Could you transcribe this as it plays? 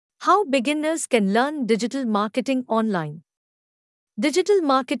How beginners can learn digital marketing online. Digital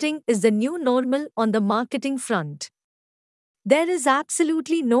marketing is the new normal on the marketing front. There is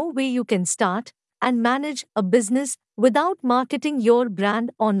absolutely no way you can start and manage a business without marketing your brand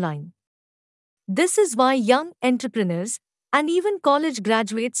online. This is why young entrepreneurs and even college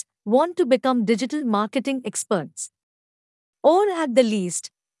graduates want to become digital marketing experts. Or at the least,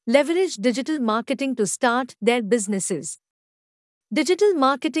 leverage digital marketing to start their businesses. Digital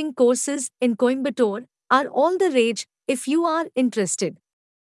marketing courses in Coimbatore are all the rage if you are interested.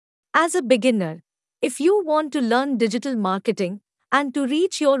 As a beginner, if you want to learn digital marketing and to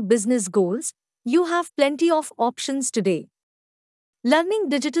reach your business goals, you have plenty of options today. Learning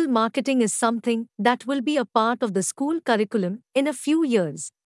digital marketing is something that will be a part of the school curriculum in a few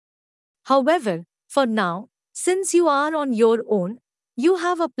years. However, for now, since you are on your own, you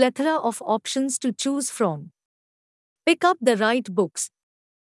have a plethora of options to choose from. Pick up the right books.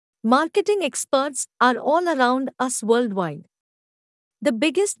 Marketing experts are all around us worldwide. The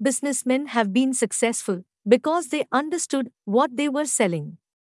biggest businessmen have been successful because they understood what they were selling.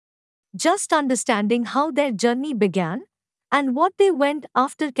 Just understanding how their journey began and what they went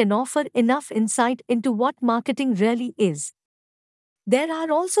after can offer enough insight into what marketing really is. There are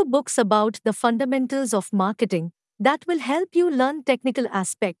also books about the fundamentals of marketing that will help you learn technical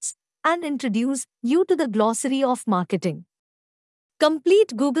aspects and introduce you to the glossary of marketing.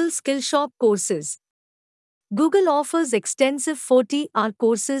 Complete Google Skillshop courses. Google offers extensive 40-hour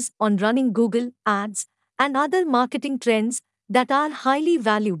courses on running Google Ads and other marketing trends that are highly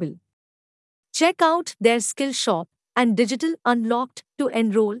valuable. Check out their Skillshop and Digital Unlocked to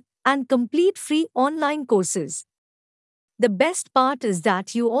enroll and complete free online courses. The best part is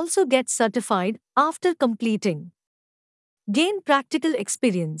that you also get certified after completing. Gain practical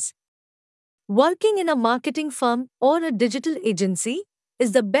experience. Working in a marketing firm or a digital agency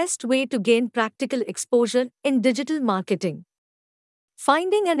is the best way to gain practical exposure in digital marketing.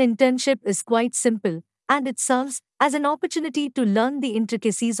 Finding an internship is quite simple, and it serves as an opportunity to learn the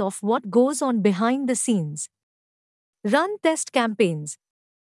intricacies of what goes on behind the scenes. Run test campaigns.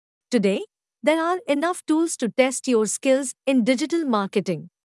 Today, there are enough tools to test your skills in digital marketing.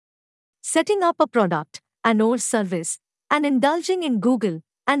 Setting up a product and/or service and indulging in Google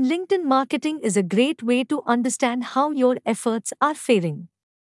and LinkedIn marketing is a great way to understand how your efforts are faring.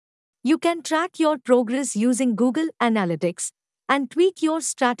 You can track your progress using Google Analytics and tweak your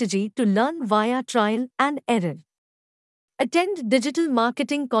strategy to learn via trial and error. Attend digital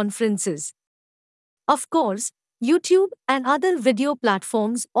marketing conferences. Of course, YouTube and other video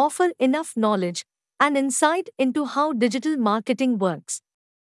platforms offer enough knowledge and insight into how digital marketing works.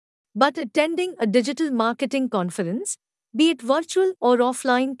 But attending a digital marketing conference, be it virtual or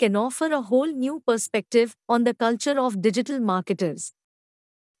offline, can offer a whole new perspective on the culture of digital marketers.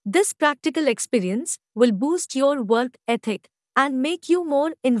 This practical experience will boost your work ethic and make you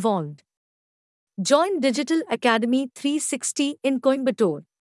more involved. Join Digital Academy 360 in Coimbatore.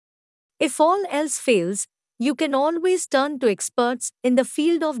 If all else fails, you can always turn to experts in the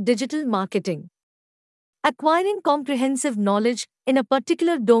field of digital marketing. Acquiring comprehensive knowledge in a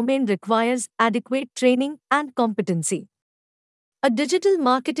particular domain requires adequate training and competency. A digital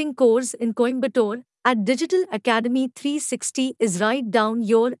marketing course in Coimbatore at Digital Academy 360 is right down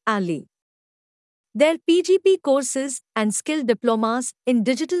your alley. Their PGP courses and skill diplomas in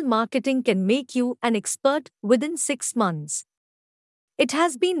digital marketing can make you an expert within 6 months. It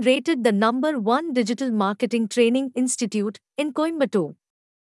has been rated the #1 digital marketing training institute in Coimbatore.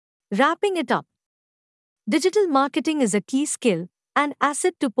 Wrapping it up, digital marketing is a key skill and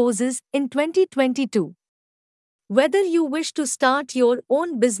asset to possess in 2022. Whether you wish to start your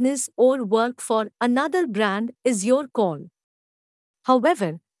own business or work for another brand is your call.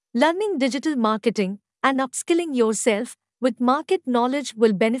 However, learning digital marketing and upskilling yourself with market knowledge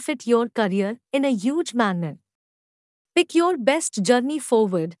will benefit your career in a huge manner. Pick your best journey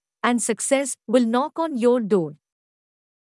forward, and success will knock on your door.